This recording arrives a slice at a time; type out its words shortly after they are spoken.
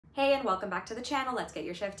Hey, and welcome back to the channel. Let's get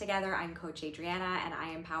your shift together. I'm Coach Adriana, and I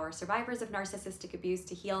empower survivors of narcissistic abuse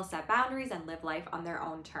to heal, set boundaries, and live life on their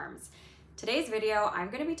own terms. Today's video, I'm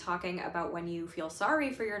going to be talking about when you feel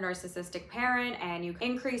sorry for your narcissistic parent and you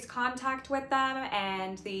increase contact with them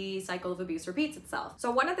and the cycle of abuse repeats itself.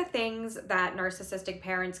 So one of the things that narcissistic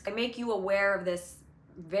parents can make you aware of this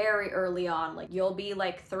very early on, like you'll be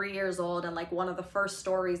like 3 years old and like one of the first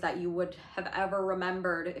stories that you would have ever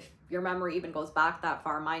remembered, if your memory even goes back that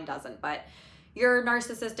far, mine doesn't, but your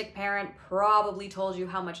narcissistic parent probably told you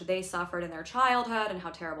how much they suffered in their childhood and how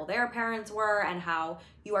terrible their parents were and how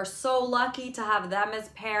you are so lucky to have them as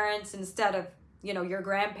parents instead of, you know, your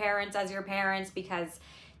grandparents as your parents because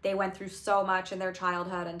they went through so much in their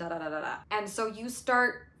childhood and da-da-da-da-da. And so you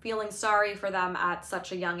start feeling sorry for them at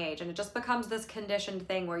such a young age, and it just becomes this conditioned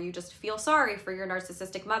thing where you just feel sorry for your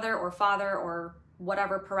narcissistic mother or father or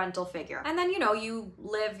whatever parental figure. And then, you know, you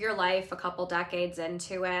live your life a couple decades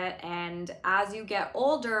into it, and as you get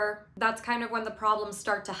older, that's kind of when the problems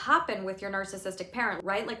start to happen with your narcissistic parent,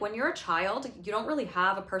 right? Like when you're a child, you don't really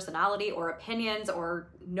have a personality or opinions or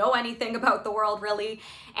know anything about the world really,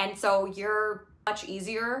 and so you're much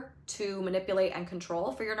easier to manipulate and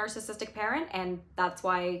control for your narcissistic parent. And that's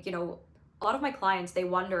why, you know, a lot of my clients, they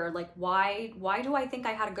wonder like, why do I think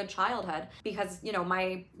I had a good childhood? Because, you know,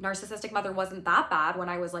 my narcissistic mother wasn't that bad when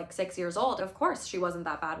I was like 6 years old. Of course she wasn't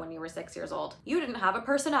that bad when you were 6 years old. You didn't have a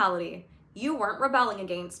personality. You weren't rebelling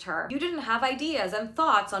against her. You didn't have ideas and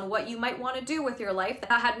thoughts on what you might want to do with your life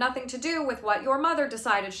that had nothing to do with what your mother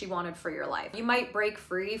decided she wanted for your life. You might break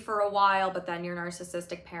free for a while, but then your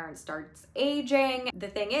narcissistic parent starts aging. The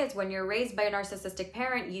thing is, when you're raised by a narcissistic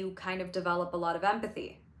parent, you kind of develop a lot of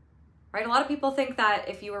empathy, right? A lot of people think that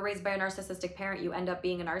if you were raised by a narcissistic parent, you end up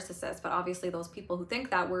being a narcissist, but obviously those people who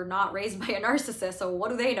think that were not raised by a narcissist, so what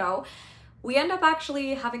do they know? We end up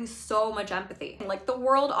actually having so much empathy. Like the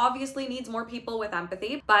world obviously needs more people with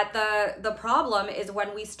empathy, but the problem is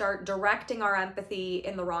when we start directing our empathy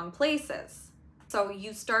in the wrong places. So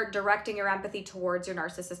you start directing your empathy towards your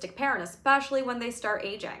narcissistic parent, especially when they start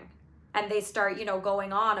aging. And they start, you know,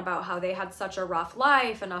 going on about how they had such a rough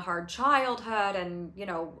life and a hard childhood and, you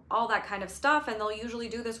know, all that kind of stuff. And they'll usually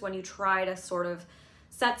do this when you try to sort of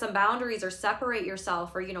set some boundaries or separate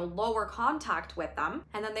yourself or, you know, lower contact with them.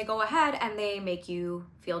 And then they go ahead and they make you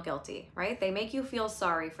feel guilty, right? They make you feel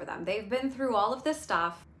sorry for them. They've been through all of this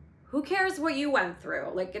stuff. Who cares what you went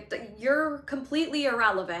through? Like, you're completely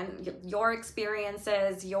irrelevant. Your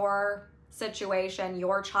experiences, your situation,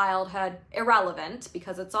 your childhood, irrelevant,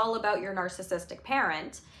 because it's all about your narcissistic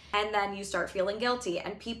parent. And then you start feeling guilty,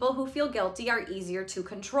 and people who feel guilty are easier to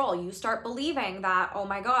control. You start believing that, oh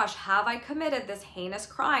my gosh, have I committed this heinous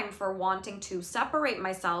crime for wanting to separate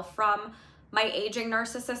myself from my aging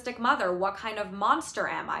narcissistic mother? What kind of monster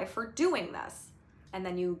am I for doing this? And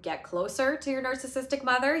then you get closer to your narcissistic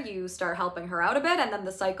mother, you start helping her out a bit, and then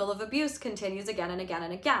the cycle of abuse continues again and again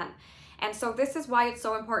and again. And so this is why it's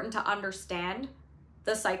so important to understand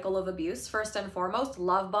the cycle of abuse. First and foremost,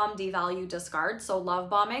 love bomb, devalue, discard. So love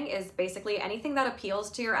bombing is basically anything that appeals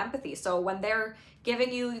to your empathy. So when they're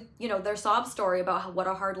giving you, you know, their sob story about what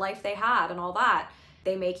a hard life they had and all that,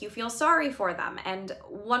 they make you feel sorry for them. And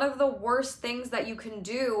one of the worst things that you can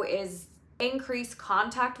do is increase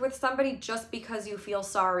contact with somebody just because you feel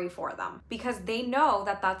sorry for them, because they know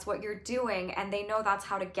that that's what you're doing and they know that's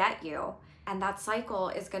how to get you. And that cycle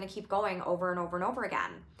is going to keep going over and over and over again.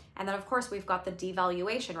 And then of course we've got the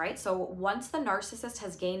devaluation, right? So once the narcissist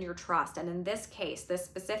has gained your trust, and in this case, this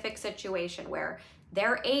specific situation where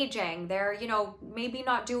they're aging, they're, you know, maybe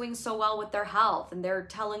not doing so well with their health, and they're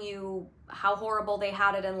telling you how horrible they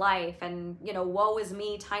had it in life and, you know, woe is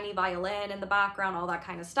me, tiny violin in the background, all that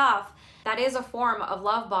kind of stuff. That is a form of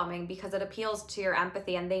love bombing because it appeals to your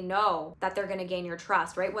empathy and they know that they're going to gain your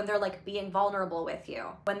trust, right? When they're like being vulnerable with you,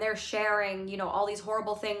 when they're sharing, you know, all these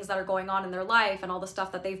horrible things that are going on in their life and all the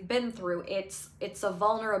stuff that they've been through, it's a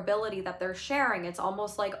vulnerability that they're sharing. It's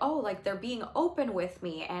almost like, oh, like they're being open with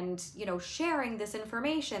me and, you know, sharing this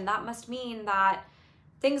information. That must mean that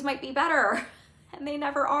things might be better. And they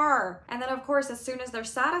never are. And then of course, as soon as they're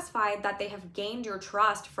satisfied that they have gained your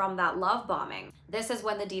trust from that love bombing, this is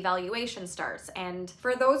when the devaluation starts. And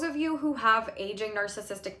for those of you who have aging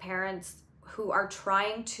narcissistic parents who are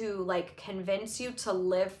trying to like convince you to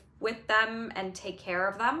live with them and take care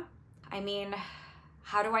of them, I mean,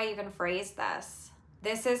 how do I even phrase this?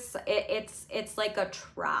 This is, it's like a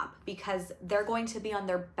trap because they're going to be on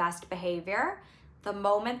their best behavior the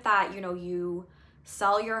moment that, you know, you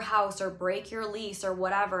sell your house or break your lease or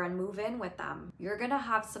whatever and move in with them. You're gonna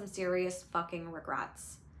have some serious fucking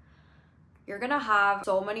regrets. you're gonna have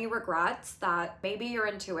so many regrets that maybe your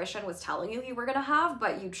intuition was telling you were gonna have,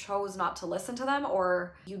 but you chose not to listen to them,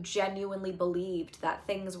 or you genuinely believed that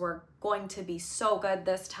things were going to be so good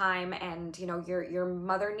this time, and you know, your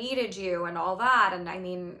mother needed you and all that. And I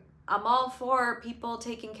mean, I'm all for people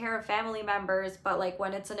taking care of family members, but like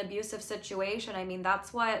when it's an abusive situation, I mean,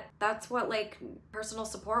 that's what like personal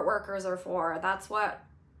support workers are for. That's what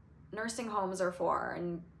nursing homes are for,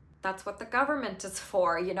 and that's what the government is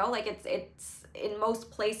for, you know? Like it's in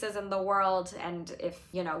most places in the world, and if,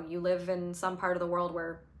 you know, you live in some part of the world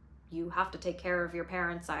where you have to take care of your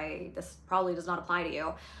parents, this probably does not apply to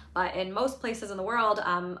you, but in most places in the world,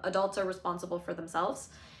 adults are responsible for themselves.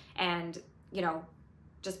 And, you know,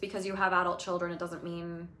 just because you have adult children, it doesn't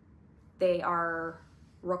mean they are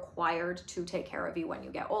required to take care of you when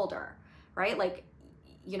you get older, right? Like,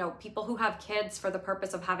 you know, people who have kids for the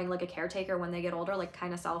purpose of having like a caretaker when they get older, like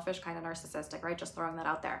kind of selfish, kind of narcissistic, right? Just throwing that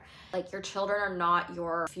out there. Like, your children are not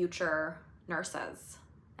your future nurses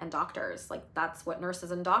and doctors. Like, that's what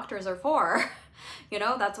nurses and doctors are for. You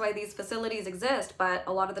know, that's why these facilities exist. But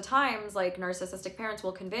a lot of the times, like, narcissistic parents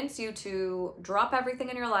will convince you to drop everything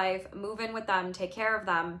in your life, move in with them, take care of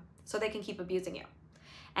them so they can keep abusing you.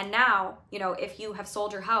 And now, you know, if you have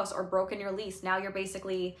sold your house or broken your lease, now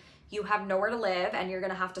you have nowhere to live, and you're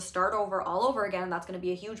going to have to start over all over again. That's going to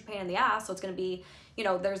be a huge pain in the ass. So it's going to be, you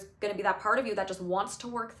know, there's going to be that part of you that just wants to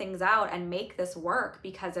work things out and make this work,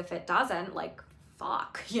 because if it doesn't, like,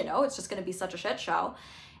 fuck, you know, it's just going to be such a shit show.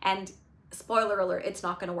 And spoiler alert, it's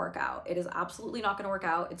not going to work out. It is absolutely not going to work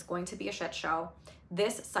out. It's going to be a shit show.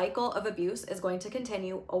 This cycle of abuse is going to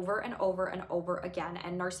continue over and over and over again.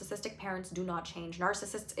 And narcissistic parents do not change.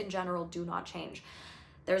 Narcissists in general do not change.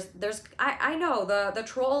 I know the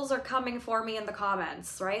trolls are coming for me in the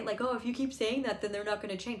comments, right? Like, oh, if you keep saying that, then they're not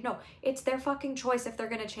going to change. No, it's their fucking choice if they're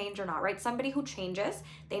going to change or not, right? Somebody who changes,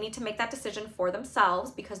 they need to make that decision for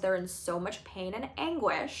themselves, because they're in so much pain and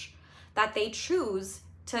anguish that they choose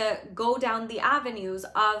to go down the avenues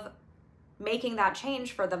of making that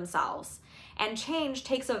change for themselves. And change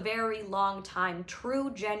takes a very long time.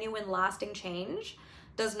 True, genuine, lasting change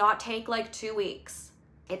does not take like 2 weeks.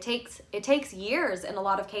 It takes years in a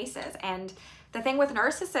lot of cases. And the thing with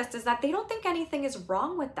narcissists is that they don't think anything is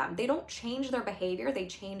wrong with them. They don't change their behavior, they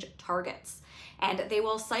change targets. And they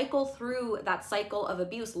will cycle through that cycle of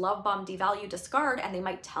abuse, love bomb, devalue, discard, and they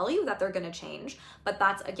might tell you that they're gonna change, but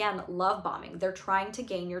that's, again, love bombing. They're trying to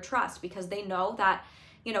gain your trust, because they know that,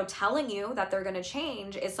 you know, telling you that they're gonna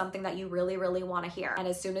change is something that you really, really wanna hear. And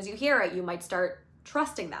as soon as you hear it, you might start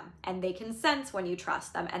trusting them, and they can sense when you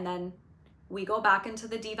trust them, and then we go back into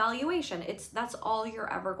the devaluation. That's all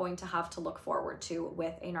you're ever going to have to look forward to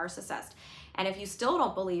with a narcissist. And if you still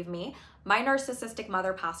don't believe me, my narcissistic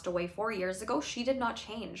mother passed away 4 years ago. She did not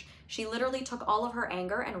change. She literally took all of her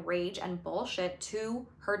anger and rage and bullshit to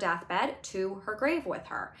her deathbed, to her grave with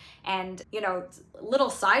her. And, you know, little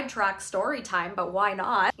sidetrack story time, but why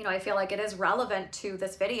not? You know, I feel like it is relevant to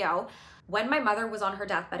this video. When my mother was on her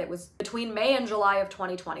deathbed, it was between May and July of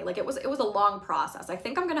 2020. Like, it was a long process. I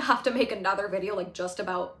think I'm gonna have to make another video like just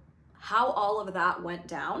about how all of that went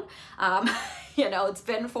down. You know, it's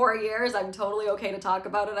been 4 years. I'm totally okay to talk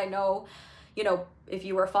about it. I know, you know, if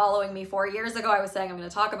you were following me 4 years ago, I was saying I'm gonna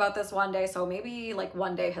talk about this one day, so maybe like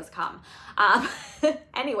one day has come.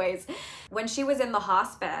 Anyways, when she was in the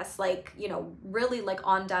hospice, like, you know, really like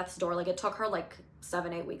on death's door, like it took her like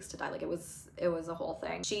 7-8 weeks to die. Like it was a whole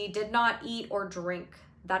thing. She did not eat or drink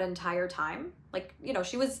that entire time. Like, you know,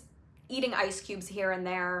 she was eating ice cubes here and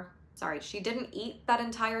there. Sorry, she didn't eat that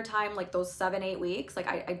entire time, like those 7-8 weeks. Like,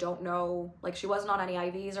 I don't know, like she wasn't on any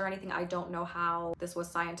IVs or anything. I don't know how this was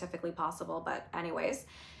scientifically possible, but anyways,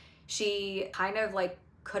 she kind of like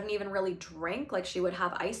couldn't even really drink. Like, she would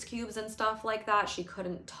have ice cubes and stuff like that. She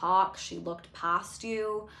couldn't talk. She looked past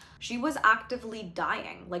you. She was actively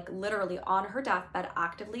dying, like literally on her deathbed,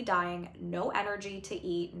 actively dying. No energy to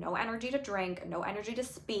eat, no energy to drink, no energy to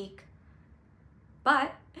speak.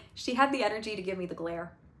 But she had the energy to give me the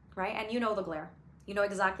glare, right? And you know the glare. You know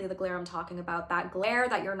exactly the glare I'm talking about. That glare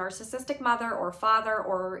that your narcissistic mother or father,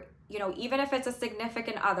 or, you know, even if it's a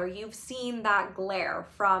significant other, you've seen that glare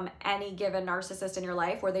from any given narcissist in your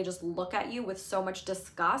life, where they just look at you with so much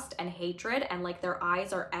disgust and hatred, and like their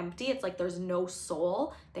eyes are empty. It's like there's no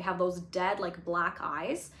soul. They have those dead, like black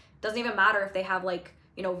eyes. Doesn't even matter if they have like,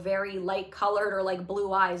 you know, very light colored or like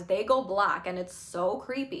blue eyes. They go black, and it's so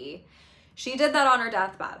creepy. She did that on her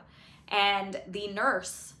deathbed. And the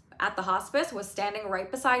nurse at the hospice was standing right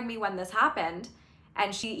beside me when this happened.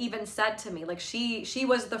 And she even said to me, like, she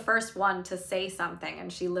was the first one to say something.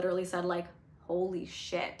 And she literally said, like, holy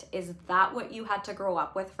shit, is that what you had to grow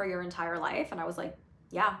up with for your entire life? And I was like,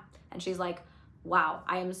 Yeah. And she's like, wow,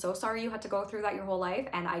 I am so sorry you had to go through that your whole life,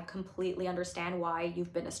 and I completely understand why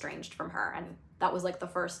you've been estranged from her. And that was like the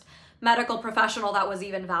first medical professional that was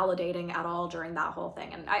even validating at all during that whole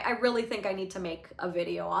thing. And I really think I need to make a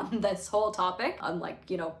video on this whole topic, on like,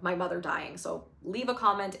 you know, my mother dying. So leave a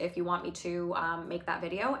comment if you want me to make that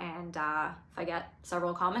video, and if I get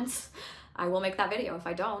several comments, I will make that video. If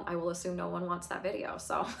I don't, I will assume no one wants that video.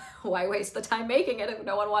 So why waste the time making it if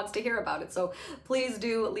no one wants to hear about it? So please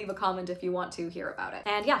do leave a comment if you want to hear about it.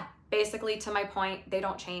 And yeah, basically to my point, they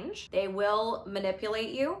don't change. They will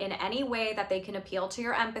manipulate you in any way that they can appeal to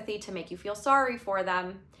your empathy to make you feel sorry for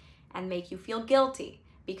them and make you feel guilty.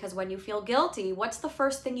 Because when you feel guilty, what's the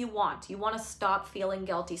first thing you want? You want to stop feeling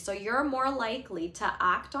guilty. So you're more likely to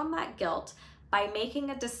act on that guilt by making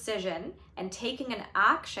a decision and taking an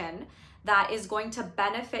action that is going to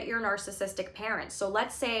benefit your narcissistic parents. So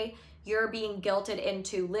let's say you're being guilted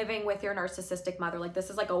into living with your narcissistic mother. Like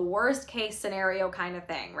this is like a worst case scenario kind of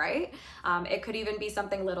thing, right? It could even be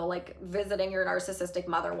something little like visiting your narcissistic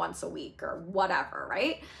mother once a week or whatever,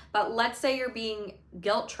 right? But let's say you're being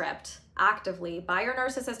guilt tripped actively by your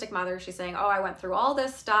narcissistic mother. She's saying, oh, I went through all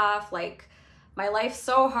this stuff, like my life's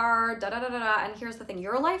so hard, da da da da da. And here's the thing,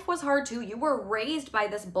 your life was hard too. You were raised by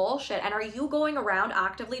this bullshit. And are you going around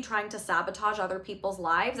actively trying to sabotage other people's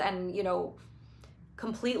lives and, you know,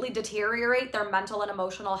 completely deteriorate their mental and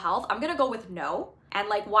emotional health? I'm gonna go with no. And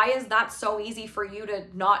like, why is that so easy for you to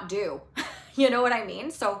not do? You know what I mean?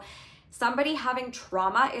 So somebody having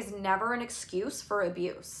trauma is never an excuse for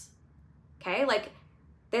abuse. Okay, like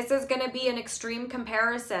this is gonna be an extreme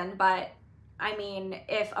comparison, but I mean,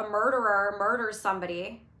 if a murderer murders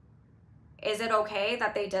somebody, is it okay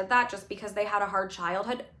that they did that just because they had a hard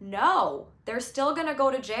childhood? No, they're still gonna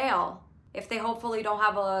go to jail if they hopefully don't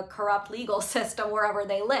have a corrupt legal system wherever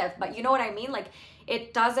they live. But you know what I mean? Like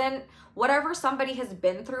it doesn't, whatever somebody has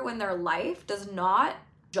been through in their life does not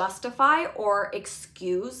justify or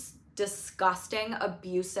excuse disgusting,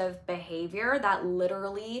 abusive behavior that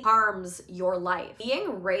literally harms your life.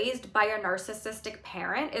 Being raised by a narcissistic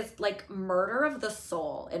parent is like murder of the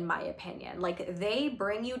soul, in my opinion. Like they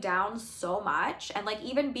bring you down so much, and like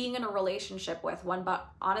even being in a relationship with one, but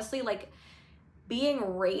honestly, like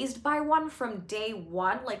being raised by one from day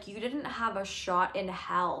one, like you didn't have a shot in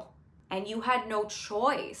hell. And you had no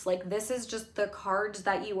choice. Like this is just the cards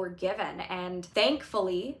that you were given. And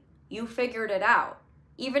thankfully, you figured it out.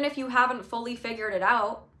 Even if you haven't fully figured it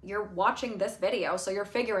out, you're watching this video, so you're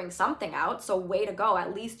figuring something out. So way to go.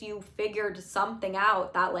 At least you figured something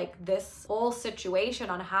out, that like this whole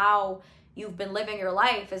situation on how you've been living your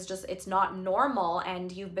life is just, it's not normal,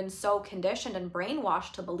 and you've been so conditioned and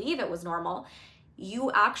brainwashed to believe it was normal.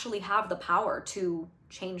 You actually have the power to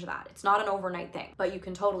change that. It's not an overnight thing, but you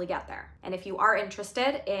can totally get there. And if you are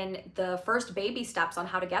interested in the first baby steps on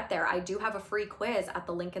how to get there, I do have a free quiz at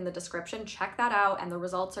the link in the description. Check that out, and the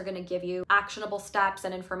results are going to give you actionable steps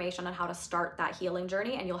and information on how to start that healing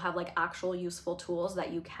journey, and you'll have like actual useful tools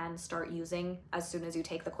that you can start using as soon as you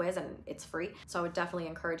take the quiz, and it's free. So I would definitely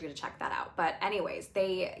encourage you to check that out. But anyways,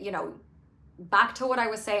 back to what I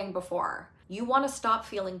was saying before, you want to stop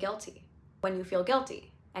feeling guilty when you feel guilty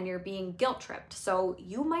and you're being guilt tripped. So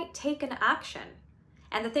you might take an action.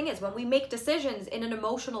 And the thing is, when we make decisions in an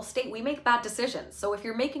emotional state, we make bad decisions. So if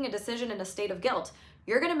you're making a decision in a state of guilt,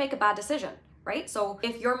 you're gonna make a bad decision, right? So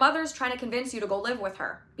if your mother's trying to convince you to go live with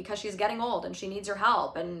her because she's getting old and she needs your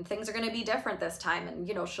help and things are gonna be different this time, and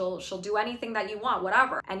you know, she'll do anything that you want,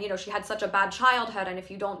 whatever. And you know, she had such a bad childhood, and if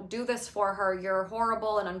you don't do this for her, you're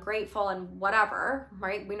horrible and ungrateful and whatever,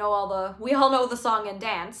 right? We all know the song and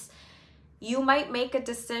dance. You might make a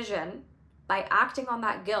decision by acting on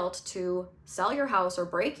that guilt to sell your house or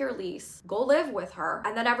break your lease, go live with her,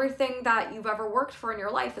 and then everything that you've ever worked for in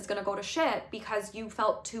your life is gonna go to shit because you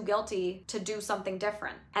felt too guilty to do something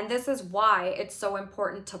different. And this is why it's so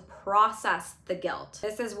important to process the guilt.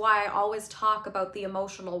 This is why I always talk about the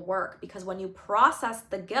emotional work, because when you process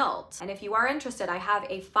the guilt, and if you are interested, I have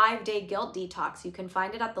a 5-day guilt detox. You can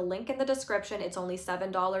find it at the link in the description. It's only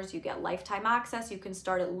 $7. You get lifetime access. You can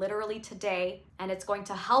start it literally today, and it's going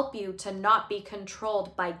to help you to not be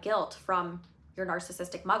controlled by guilt from your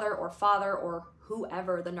narcissistic mother or father or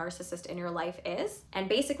whoever the narcissist in your life is. And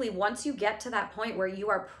basically, once you get to that point where you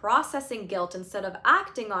are processing guilt instead of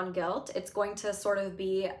acting on guilt, it's going to sort of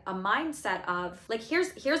be a mindset of like,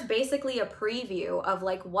 here's basically a preview of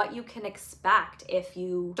like what you can expect if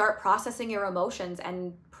you start processing your emotions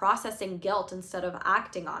and processing guilt instead of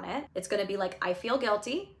acting on it. It's going to be like, I feel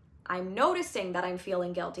guilty. I'm noticing that I'm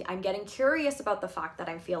feeling guilty. I'm getting curious about the fact that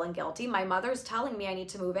I'm feeling guilty. My mother's telling me I need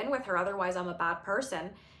to move in with her, otherwise I'm a bad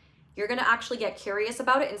person. You're gonna actually get curious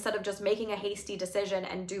about it instead of just making a hasty decision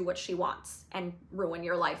and do what she wants and ruin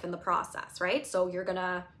your life in the process, right? So you're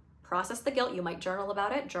gonna process the guilt. You might journal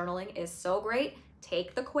about it. Journaling is so great.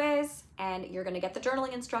 Take the quiz and you're gonna get the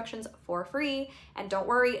journaling instructions for free. And don't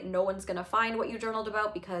worry, no one's gonna find what you journaled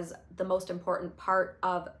about, because the most important part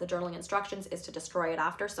of the journaling instructions is to destroy it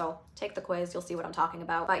after. So take the quiz, you'll see what I'm talking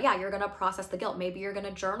about. But yeah, you're gonna process the guilt. Maybe you're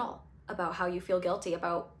gonna journal about how you feel guilty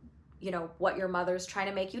about, you know, what your mother's trying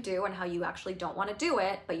to make you do and how you actually don't want to do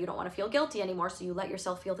it, but you don't want to feel guilty anymore. So you let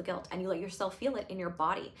yourself feel the guilt and you let yourself feel it in your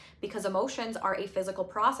body, because emotions are a physical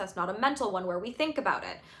process, not a mental one where we think about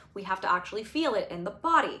it. We have to actually feel it in the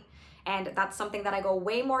body. And that's something that I go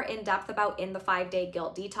way more in depth about in the 5-day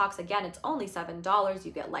guilt detox. Again, it's only $7.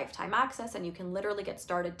 You get lifetime access and you can literally get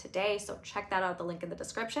started today. So check that out, the link in the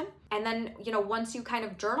description. And then, you know, once you kind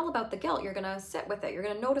of journal about the guilt, you're gonna sit with it. You're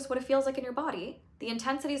gonna notice what it feels like in your body. The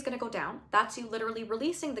intensity is gonna go down. That's you literally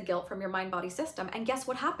releasing the guilt from your mind-body system. And guess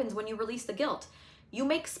what happens when you release the guilt? You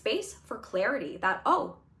make space for clarity that,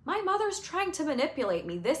 oh, my mother's trying to manipulate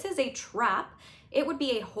me. This is a trap. It would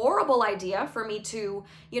be a horrible idea for me to,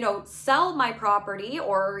 you know, sell my property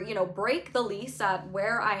or, you know, break the lease at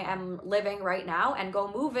where I am living right now and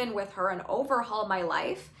go move in with her and overhaul my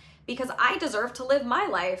life, because I deserve to live my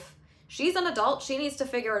life. She's an adult. She needs to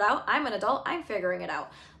figure it out. I'm an adult. I'm figuring it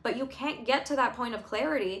out. But you can't get to that point of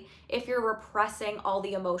clarity if you're repressing all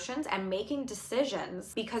the emotions and making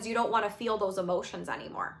decisions because you don't want to feel those emotions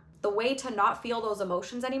anymore. The way to not feel those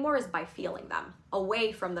emotions anymore is by feeling them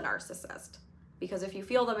away from the narcissist. Because if you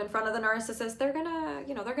feel them in front of the narcissist, they're gonna,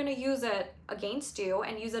 you know, they're gonna use it against you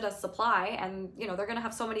and use it as supply, and, you know, they're gonna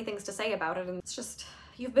have so many things to say about it, and it's just,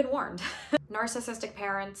 you've been warned. Narcissistic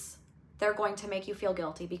parents, they're going to make you feel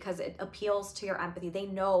guilty because it appeals to your empathy. They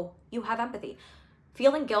know you have empathy.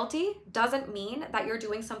 Feeling guilty doesn't mean that you're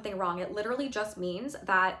doing something wrong. It literally just means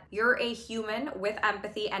that you're a human with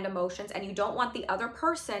empathy and emotions, and you don't want the other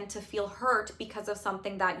person to feel hurt because of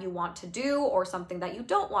something that you want to do or something that you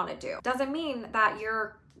don't want to do. Doesn't mean that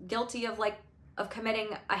you're guilty of committing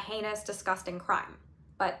a heinous, disgusting crime,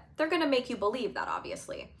 but they're gonna make you believe that,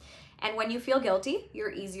 obviously. And when you feel guilty,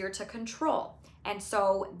 you're easier to control. And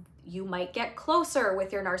so you might get closer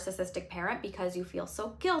with your narcissistic parent because you feel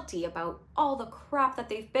so guilty about all the crap that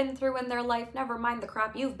they've been through in their life. Never mind the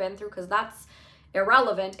crap you've been through, because that's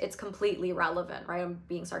irrelevant. It's completely relevant, right? I'm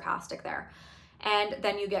being sarcastic there. And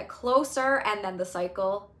then you get closer and then the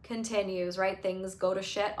cycle continues, right? Things go to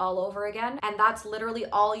shit all over again. And that's literally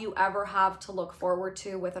all you ever have to look forward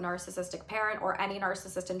to with a narcissistic parent or any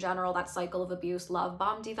narcissist in general. That cycle of abuse, love,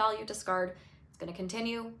 bomb, devalue, discard. It's going to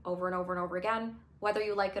continue over and over and over again, whether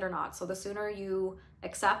you like it or not. So the sooner you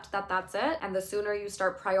accept that that's it, and the sooner you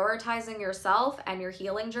start prioritizing yourself and your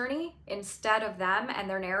healing journey instead of them and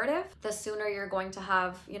their narrative, the sooner you're going to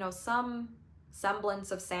have, you know, some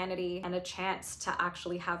semblance of sanity and a chance to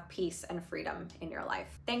actually have peace and freedom in your life.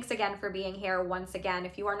 Thanks again for being here once again.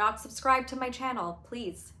 If you are not subscribed to my channel,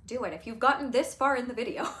 please do it. If you've gotten this far in the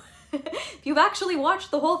video, if you've actually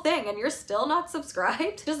watched the whole thing and you're still not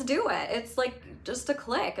subscribed, just do it. It's like just a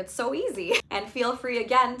click. It's so easy. And feel free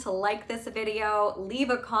again to like this video, leave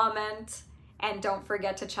a comment, and don't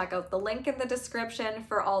forget to check out the link in the description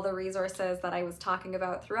for all the resources that I was talking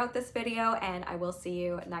about throughout this video, and I will see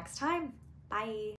you next time. Bye.